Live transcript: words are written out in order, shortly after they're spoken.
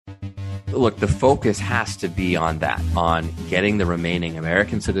Look, the focus has to be on that, on getting the remaining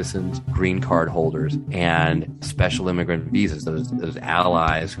American citizens, green card holders, and special immigrant visas, those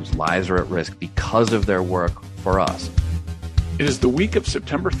allies whose lives are at risk because of their work for us. It is the week of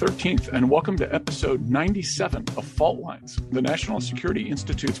September 13th, and welcome to episode 97 of Fault Lines, the National Security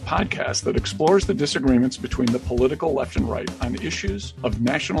Institute's podcast that explores the disagreements between the political left and right on issues of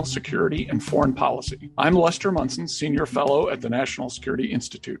national security and foreign policy. I'm Lester Munson, Senior Fellow at the National Security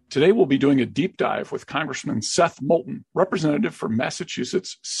Institute. Today we'll be doing a deep dive with Congressman Seth Moulton, representative for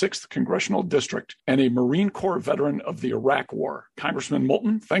Massachusetts' 6th Congressional District and a Marine Corps veteran of the Iraq War. Congressman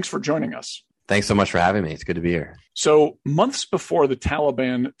Moulton, thanks for joining us. Thanks so much for having me. It's good to be here. So months before the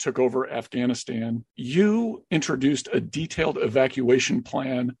Taliban took over Afghanistan, you introduced a detailed evacuation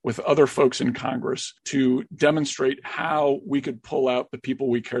plan with other folks in Congress to demonstrate how we could pull out the people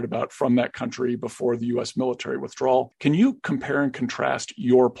we cared about from that country before the U.S. military withdrawal. Can you compare and contrast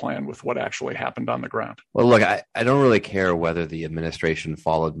your plan with what actually happened on the ground? Well, look, I don't really care whether the administration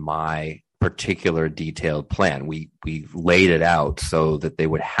followed my particular detailed plan. We laid it out so that they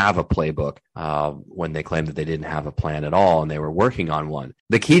would have a playbook when they claimed that they didn't have a plan at all and they were working on one.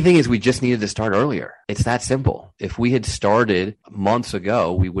 The key thing is we just needed to start earlier. It's that simple. If we had started months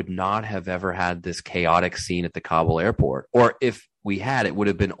ago, we would not have ever had this chaotic scene at the Kabul airport. Or if we had, it would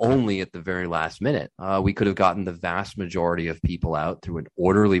have been only at the very last minute. We could have gotten the vast majority of people out through an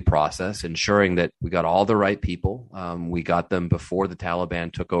orderly process, ensuring that we got all the right people. We got them before the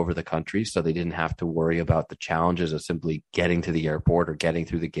Taliban took over the country, so they didn't have to worry about the challenges of simply getting to the airport or getting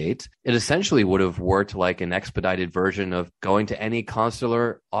through the gates. It essentially would have worked like an expedited version of going to any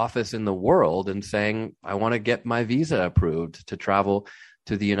consular office in the world and saying, I want to get my visa approved to travel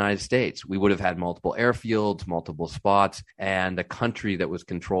to the United States. We would have had multiple airfields, multiple spots, and a country that was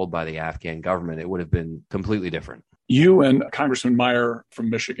controlled by the Afghan government. It would have been completely different. You and Congressman Meyer from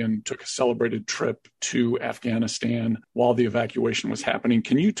Michigan took a celebrated trip to Afghanistan while the evacuation was happening.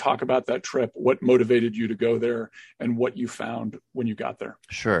 Can you talk about that trip, what motivated you to go there, and what you found when you got there?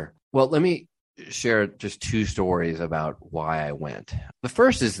 Sure. Well, let me share just two stories about why I went. The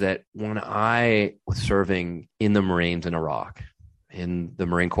first is that when I was serving in the Marines in Iraq, in the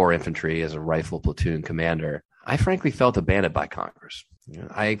Marine Corps Infantry as a rifle platoon commander, I frankly felt abandoned by Congress.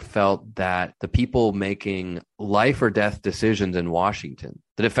 I felt that the people making life or death decisions in Washington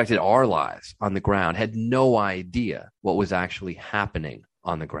that affected our lives on the ground had no idea what was actually happening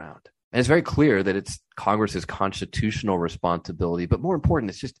on the ground. And it's very clear that it's Congress's constitutional responsibility, but more important,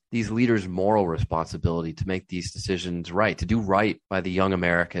 it's just these leaders' moral responsibility to make these decisions right, to do right by the young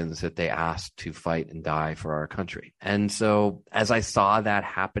Americans that they asked to fight and die for our country. And so as I saw that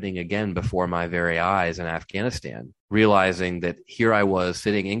happening again before my very eyes in Afghanistan, realizing that here I was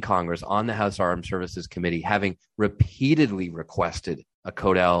sitting in Congress on the House Armed Services Committee, having repeatedly requested a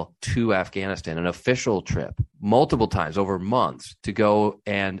CODEL to Afghanistan, an official trip, multiple times over months to go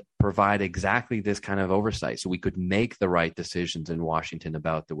and provide exactly this kind of oversight so we could make the right decisions in Washington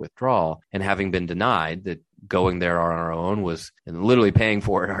about the withdrawal. And having been denied that going there on our own was, and literally paying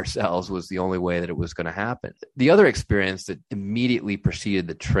for it ourselves, was the only way that it was going to happen. The other experience that immediately preceded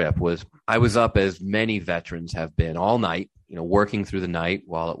the trip was I was up, as many veterans have been, all night, working through the night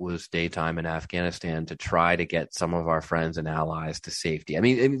while it was daytime in Afghanistan to try to get some of our friends and allies to safety. I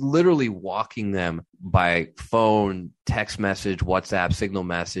mean, literally walking them by phone, text message, WhatsApp, signal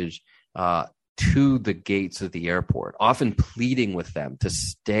message, to the gates of the airport, often pleading with them to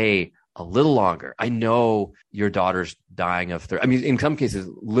stay a little longer. I know your daughter's dying of thirst. I mean, in some cases,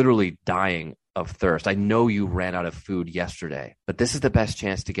 literally dying of thirst. I know you ran out of food yesterday, but this is the best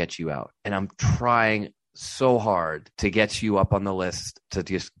chance to get you out. And I'm trying so hard to get you up on the list, to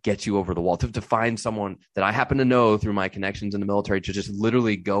just get you over the wall, to find someone that I happen to know through my connections in the military to just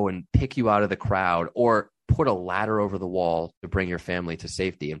literally go and pick you out of the crowd or put a ladder over the wall to bring your family to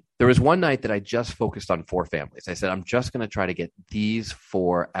safety. And there was one night that I just focused on 4 families. I said, I'm just going to try to get these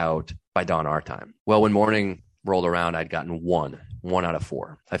 4 out by dawn our time. Well, when morning rolled around, I'd gotten one out of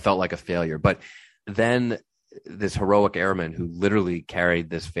 4. I felt like a failure. But then this heroic airman who literally carried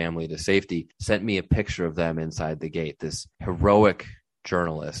this family to safety sent me a picture of them inside the gate. This heroic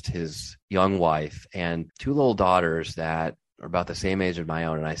journalist, his young wife, and 2 little daughters that are about the same age as my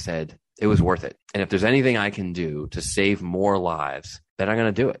own. And I said, it was worth it. And if there's anything I can do to save more lives, then I'm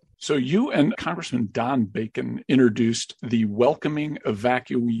going to do it. So you and Congressman Don Bacon introduced the Welcoming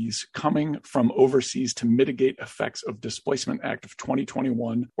Evacuees Coming from Overseas to Mitigate Effects of Displacement Act of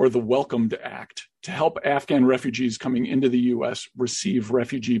 2021, or the Welcomed Act, to help Afghan refugees coming into the U.S. receive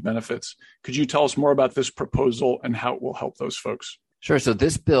refugee benefits. Could you tell us more about this proposal and how it will help those folks? Sure. So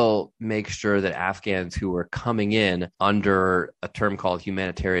this bill makes sure that Afghans who are coming in under a term called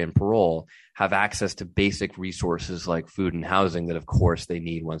humanitarian parole have access to basic resources like food and housing that, of course, they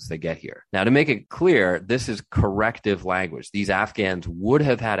need once they get here. Now, to make it clear, this is corrective language. These Afghans would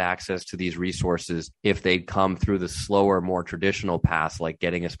have had access to these resources if they'd come through the slower, more traditional paths like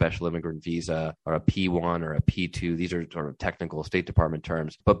getting a special immigrant visa or a P1 or a P2. These are sort of technical State Department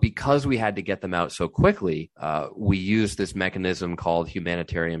terms. But because we had to get them out so quickly, we used this mechanism called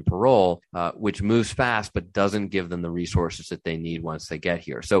humanitarian parole, which moves fast but doesn't give them the resources that they need once they get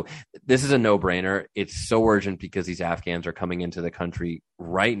here. So this is a no-brainer. It's so urgent because these Afghans are coming into the country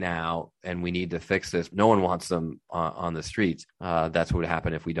right now, and we need to fix this. No one wants them on the streets. That's what would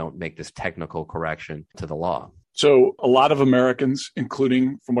happen if we don't make this technical correction to the law. So a lot of Americans,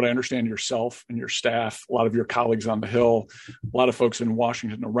 including, from what I understand, yourself and your staff, a lot of your colleagues on the Hill, a lot of folks in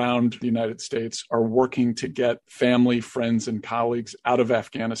Washington, around the United States, are working to get family, friends, and colleagues out of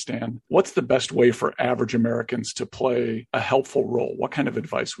Afghanistan. What's the best way for average Americans to play a helpful role? What kind of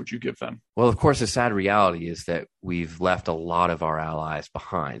advice would you give them? Well, of course, the sad reality is that we've left a lot of our allies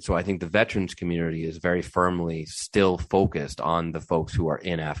behind. So I think the veterans community is very firmly still focused on the folks who are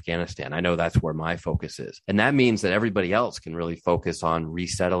in Afghanistan. I know that's where my focus is. And that means that everybody else can really focus on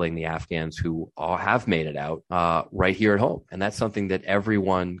resettling the Afghans who have made it out right here at home. And that's something that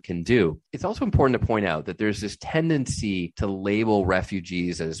everyone can do. It's also important to point out that there's this tendency to label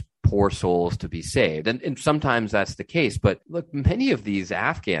refugees as poor souls to be saved. And sometimes that's the case. But look, many of these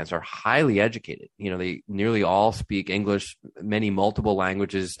Afghans are highly educated. You know, they nearly all speak English, many multiple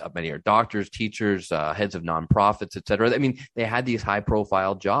languages. Many are doctors, teachers, heads of nonprofits, et cetera. I mean, they had these high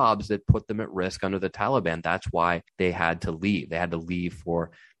profile jobs that put them at risk under the Taliban. That's why they had to leave. They had to leave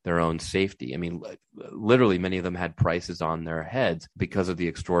for their own safety. I mean, literally, many of them had prices on their heads because of the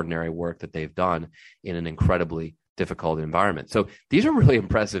extraordinary work that they've done in an incredibly difficult environment. So these are really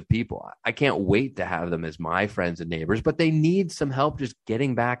impressive people. I can't wait to have them as my friends and neighbors, but they need some help just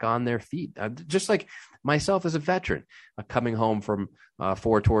getting back on their feet. Just like myself as a veteran, coming home from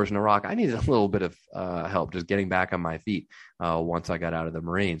 4 tours in Iraq, I needed a little bit of help just getting back on my feet once I got out of the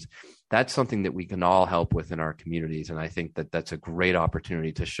Marines. That's something that we can all help with in our communities. And I think that that's a great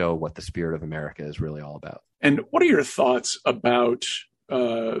opportunity to show what the spirit of America is really all about. And what are your thoughts about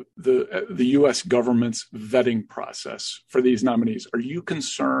the U.S. government's vetting process for these nominees? Are you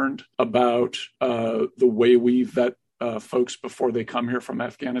concerned about the way we vet folks before they come here from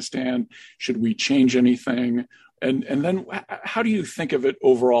Afghanistan? Should we change anything? And then how do you think of it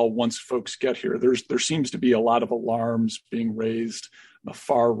overall once folks get here? There seems to be a lot of alarms being raised on the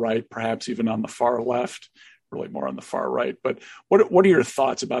far right, perhaps even on the far left, really more on the far right. But what are your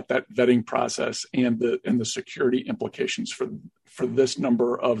thoughts about that vetting process and the security implications for this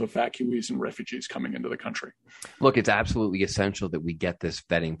number of evacuees and refugees coming into the country? Look, it's absolutely essential that we get this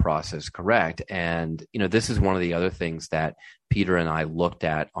vetting process correct. And, you know, this is one of the other things that Peter and I looked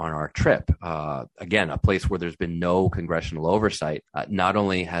at on our trip. Again, a place where there's been no congressional oversight. Not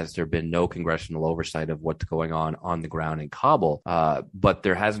only has there been no congressional oversight of what's going on the ground in Kabul, but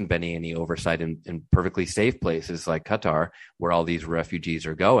there hasn't been any oversight in perfectly safe places like Qatar, where all these refugees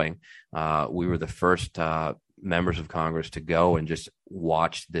are going. We were the first members of Congress to go and just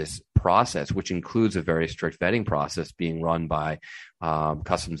watch this process, which includes a very strict vetting process being run by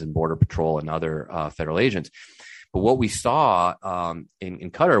Customs and Border Patrol and other federal agents. But what we saw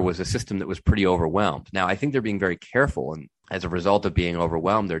in Qatar was a system that was pretty overwhelmed. Now, I think they're being very careful, and as a result of being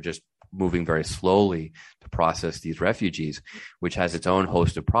overwhelmed, they're just moving very slowly to process these refugees, which has its own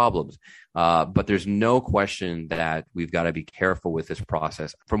host of problems. But there's no question that we've got to be careful with this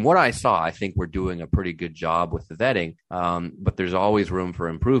process. From what I saw, I think we're doing a pretty good job with the vetting, but there's always room for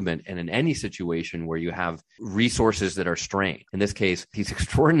improvement. And in any situation where you have resources that are strained, in this case, these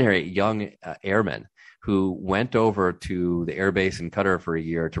extraordinary young airmen who went over to the airbase in Qatar for a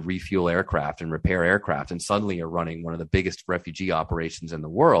year to refuel aircraft and repair aircraft, and suddenly are running one of the biggest refugee operations in the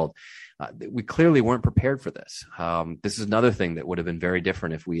world. We clearly weren't prepared for this. This is another thing that would have been very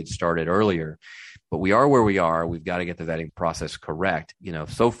different if we had started earlier. But we are where we are. We've got to get the vetting process correct. You know,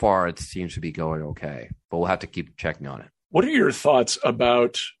 so far it seems to be going okay, but we'll have to keep checking on it. What are your thoughts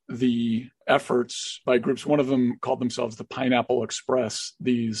about the efforts by groups? One of them called themselves the Pineapple Express,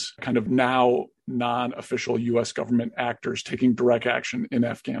 these kind of now non-official U.S. government actors taking direct action in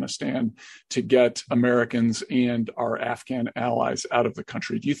Afghanistan to get Americans and our Afghan allies out of the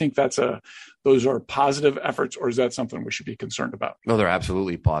country. Do you think those are positive efforts, or is that something we should be concerned about? No, they're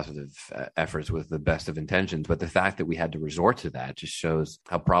absolutely positive efforts with the best of intentions. But the fact that we had to resort to that just shows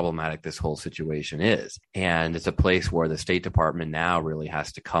how problematic this whole situation is. And it's a place where the State Department now really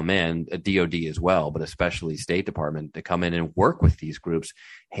has to come in. DOD DoD as well, but especially State Department, to come in and work with these groups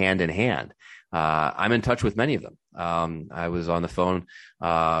hand in hand. I'm in touch with many of them. I was on the phone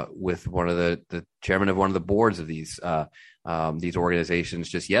with one of the chairman of one of the boards of these organizations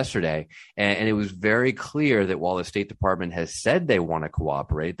just yesterday, and it was very clear that while the State Department has said they want to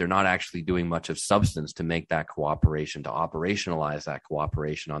cooperate, they're not actually doing much of substance to make that cooperation, to operationalize that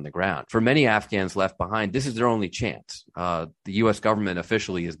cooperation on the ground. For many Afghans left behind, this is their only chance. The U.S. government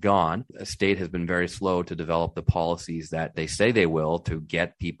officially is gone. The state has been very slow to develop the policies that they say they will to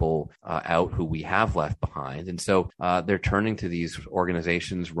get people out who we have left behind. And so they're turning to these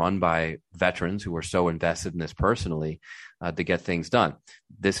organizations run by veterans who are so invested in this personally to get things done.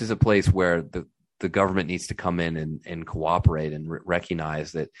 This is a place where the government needs to come in and cooperate and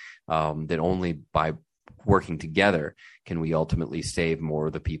recognize that that only by working together can we ultimately save more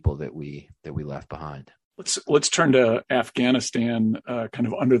of the people that we left behind. Let's turn to Afghanistan, kind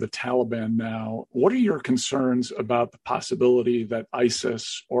of under the Taliban now. What are your concerns about the possibility that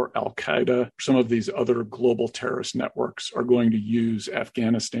ISIS or Al-Qaeda, some of these other global terrorist networks, are going to use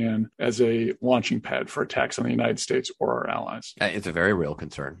Afghanistan as a launching pad for attacks on the United States or our allies? It's a very real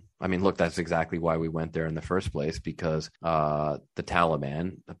concern. I mean, look, that's exactly why we went there in the first place, because the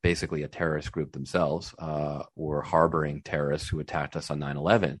Taliban, basically a terrorist group themselves, were harboring terrorists who attacked us on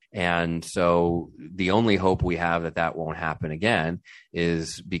 9/11. And so the only hope we have that won't happen again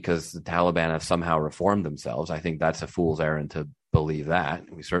is because the Taliban have somehow reformed themselves. I think that's a fool's errand to believe that.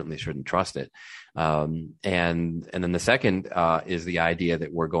 We certainly shouldn't trust it. And then the second is the idea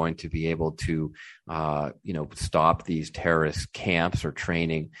that we're going to be able to, stop these terrorist camps or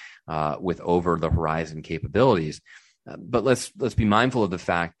training with over the horizon capabilities. But let's be mindful of the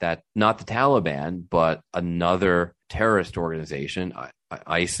fact that not the Taliban, but another terrorist organization,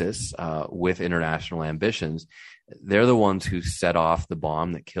 ISIS, with international ambitions, they're the ones who set off the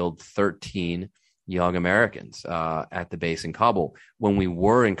bomb that killed 13 young Americans at the base in Kabul when we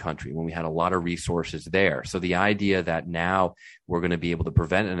were in country, when we had a lot of resources there. So the idea that now we're going to be able to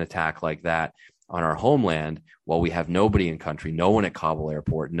prevent an attack like that on our homeland while we have nobody in country, no one at Kabul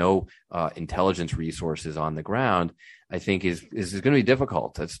airport, no intelligence resources on the ground, I think is going to be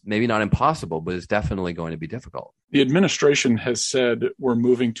difficult. It's maybe not impossible, but it's definitely going to be difficult. The administration has said we're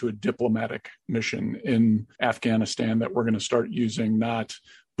moving to a diplomatic mission in Afghanistan, that we're going to start using not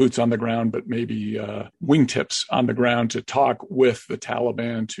boots on the ground, but maybe wingtips on the ground to talk with the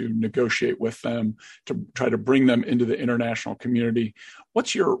Taliban, to negotiate with them, to try to bring them into the international community.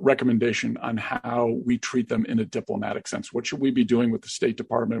 What's your recommendation on how we treat them in a diplomatic sense? What should we be doing with the State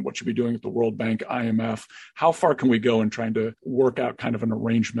Department? What should we be doing with the World Bank, IMF? How far can we go in trying to work out kind of an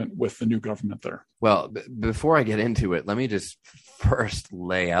arrangement with the new government there? Well, before I get into it, let me just first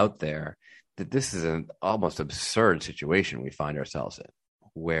lay out there that this is an almost absurd situation we find ourselves in,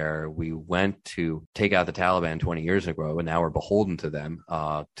 where we went to take out the Taliban 20 years ago, and now we're beholden to them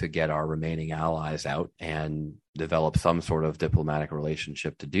to get our remaining allies out and develop some sort of diplomatic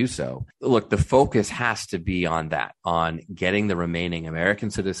relationship to do so. Look, the focus has to be on that, on getting the remaining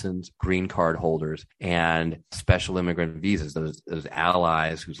American citizens, green card holders, and special immigrant visas, those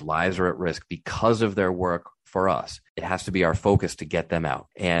allies whose lives are at risk because of their work for us. It has to be our focus to get them out.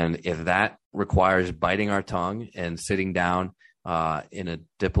 And if that requires biting our tongue and sitting down in a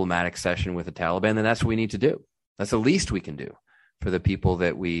diplomatic session with the Taliban, then that's what we need to do. That's the least we can do for the people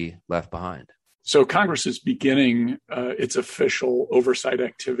that we left behind. So Congress is beginning its official oversight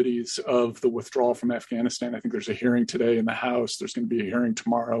activities of the withdrawal from Afghanistan. I think there's a hearing today in the House. There's going to be a hearing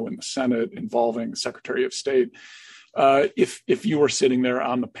tomorrow in the Senate involving the Secretary of State. If you were sitting there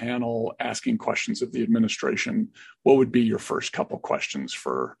on the panel asking questions of the administration, what would be your first couple questions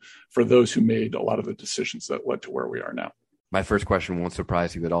for those who made a lot of the decisions that led to where we are now? My first question won't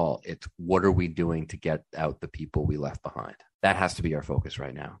surprise you at all. It's, what are we doing to get out the people we left behind? That has to be our focus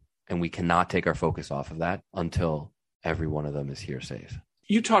right now. And we cannot take our focus off of that until every one of them is here safe.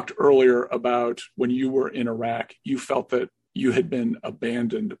 You talked earlier about when you were in Iraq, you felt that you had been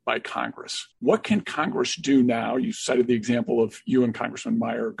abandoned by Congress. What can Congress do now? You cited the example of you and Congressman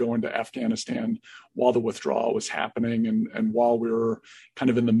Meyer going to Afghanistan while the withdrawal was happening and while we were kind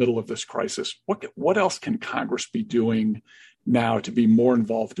of in the middle of this crisis. What else can Congress be doing now to be more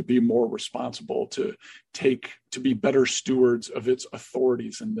involved, to be more responsible, to be better stewards of its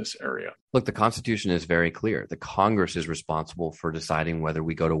authorities in this area? Look, the Constitution is very clear. The Congress is responsible for deciding whether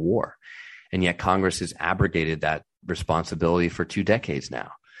we go to war. And yet Congress has abrogated that responsibility for 2 decades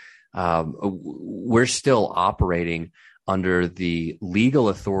now. We're still operating under the legal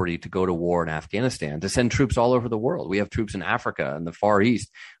authority to go to war in Afghanistan, to send troops all over the world. We have troops in Africa and the Far East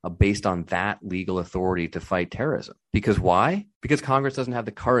based on that legal authority to fight terrorism. Because why? Because Congress doesn't have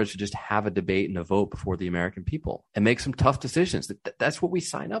the courage to just have a debate and a vote before the American people and make some tough decisions. That's what we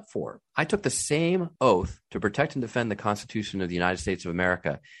sign up for. I took the same oath to protect and defend the Constitution of the United States of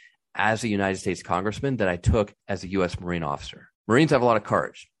America as a United States congressman that I took as a U.S. Marine officer. Marines have a lot of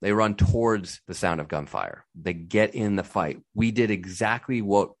courage. They run towards the sound of gunfire. They get in the fight. We did exactly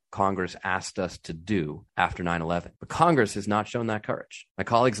what Congress asked us to do after 9/11. But Congress has not shown that courage. My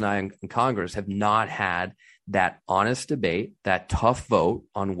colleagues and I in Congress have not had that honest debate, that tough vote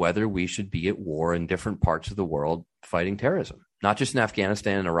on whether we should be at war in different parts of the world fighting terrorism. Not just in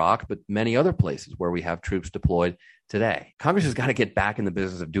Afghanistan and Iraq, but many other places where we have troops deployed today. Congress has got to get back in the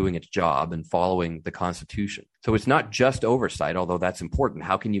business of doing its job and following the Constitution. So it's not just oversight, although that's important.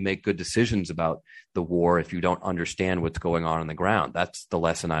 How can you make good decisions about the war if you don't understand what's going on the ground? That's the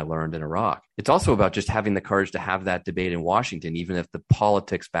lesson I learned in Iraq. It's also about just having the courage to have that debate in Washington, even if the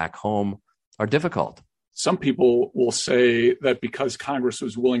politics back home are difficult. Some people will say that because Congress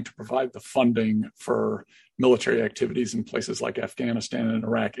was willing to provide the funding for military activities in places like Afghanistan and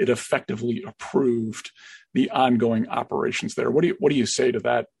Iraq, it effectively approved the ongoing operations there. What do you say to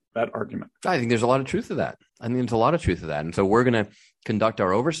that argument? I think there's a lot of truth to that. And so we're going to conduct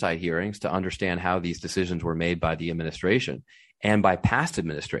our oversight hearings to understand how these decisions were made by the administration and by past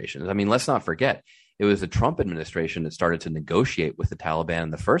administrations. I mean, let's not forget, it was the Trump administration that started to negotiate with the Taliban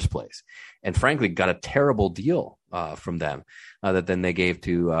in the first place, and frankly, got a terrible deal from them that then they gave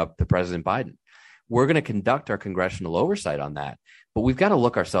to President Biden. We're going to conduct our congressional oversight on that, but we've got to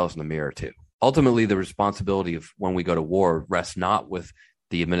look ourselves in the mirror too. Ultimately, the responsibility of when we go to war rests not with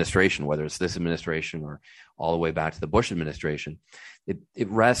the administration, whether it's this administration or all the way back to the Bush administration. It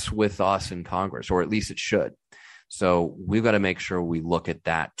rests with us in Congress, or at least it should. So we've got to make sure we look at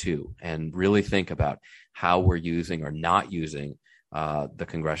that too and really think about how we're using or not using the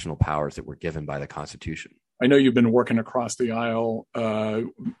congressional powers that were given by the Constitution. I know you've been working across the aisle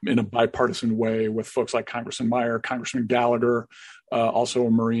in a bipartisan way with folks like Congressman Meyer, Congressman Gallagher, also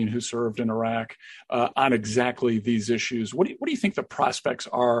a Marine who served in Iraq, on exactly these issues. What do you think the prospects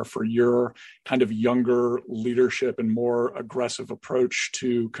are for your kind of younger leadership and more aggressive approach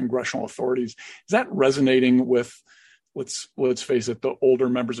to congressional authorities? Is that resonating with, let's face it, the older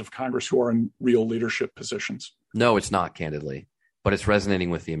members of Congress who are in real leadership positions? No, it's not, candidly, but it's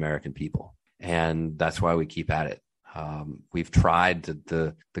resonating with the American people. And that's why we keep at it. We've tried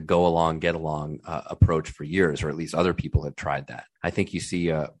the go along, get along approach for years, or at least other people have tried that. I think you see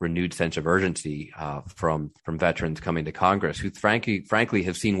a renewed sense of urgency from veterans coming to Congress who frankly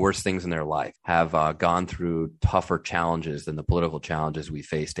have seen worse things in their life, have gone through tougher challenges than the political challenges we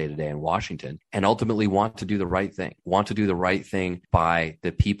face day to day in Washington, and ultimately want to do the right thing by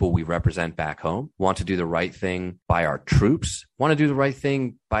the people we represent back home, want to do the right thing by our troops, want to do the right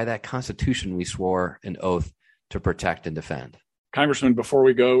thing by that Constitution we swore an oath to protect and defend. Congressman, before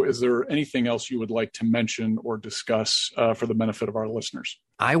we go, is there anything else you would like to mention or discuss for the benefit of our listeners?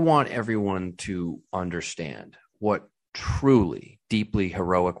 I want everyone to understand what truly deeply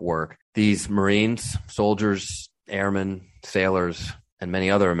heroic work these Marines, soldiers, airmen, sailors, and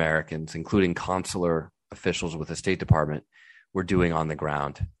many other Americans, including consular officials with the State Department, were doing on the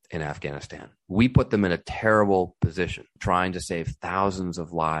ground in Afghanistan. We put them in a terrible position, trying to save thousands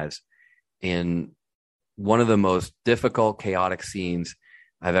of lives in one of the most difficult, chaotic scenes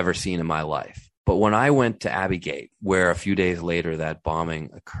I've ever seen in my life. But when I went to Abbey Gate, where a few days later that bombing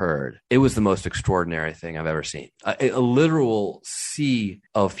occurred, it was the most extraordinary thing I've ever seen. A literal sea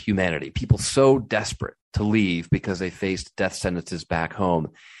of humanity, people so desperate to leave because they faced death sentences back home,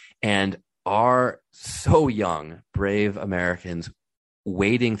 and are so young, brave Americans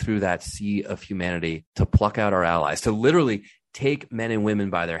wading through that sea of humanity to pluck out our allies, to literally take men and women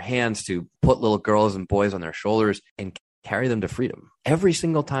by their hands, to put little girls and boys on their shoulders and carry them to freedom every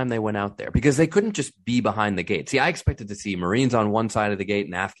single time they went out there, because they couldn't just be behind the gate. See, I expected to see Marines on one side of the gate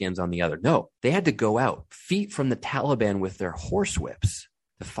and Afghans on the other. No, they had to go out, feet from the Taliban with their horsewhips,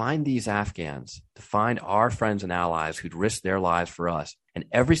 to find these Afghans, to find our friends and allies who'd risked their lives for us. And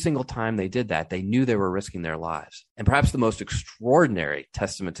every single time they did that, they knew they were risking their lives. And perhaps the most extraordinary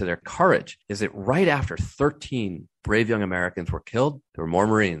testament to their courage is that right after 13 brave young Americans were killed, there were more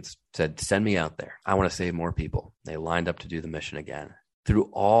Marines said, send me out there. I want to save more people. They lined up to do the mission again.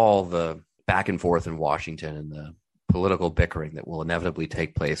 Through all the back and forth in Washington and the political bickering that will inevitably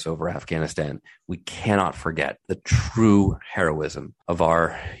take place over Afghanistan, we cannot forget the true heroism of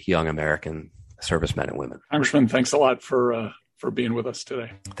our young American servicemen and women. Congressman, thanks a lot for for being with us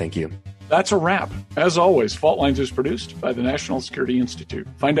today. Thank you. That's a wrap. As always, Fault Lines is produced by the National Security Institute.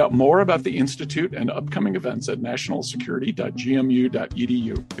 Find out more about the Institute and upcoming events at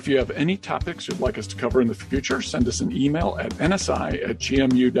nationalsecurity.gmu.edu. If you have any topics you'd like us to cover in the future, send us an email at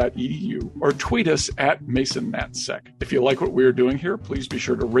nsi@gmu.edu or tweet us at MasonNatSec. If you like what we're doing here, please be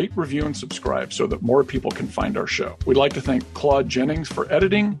sure to rate, review, and subscribe so that more people can find our show. We'd like to thank Claude Jennings for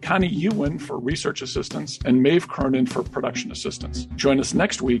editing, Connie Ewan for research assistance, and Maeve Cronin for production assistance. Join us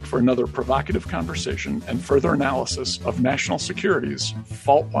next week for another provocative conversation and further analysis of national security's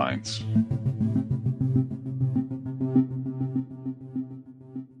fault lines.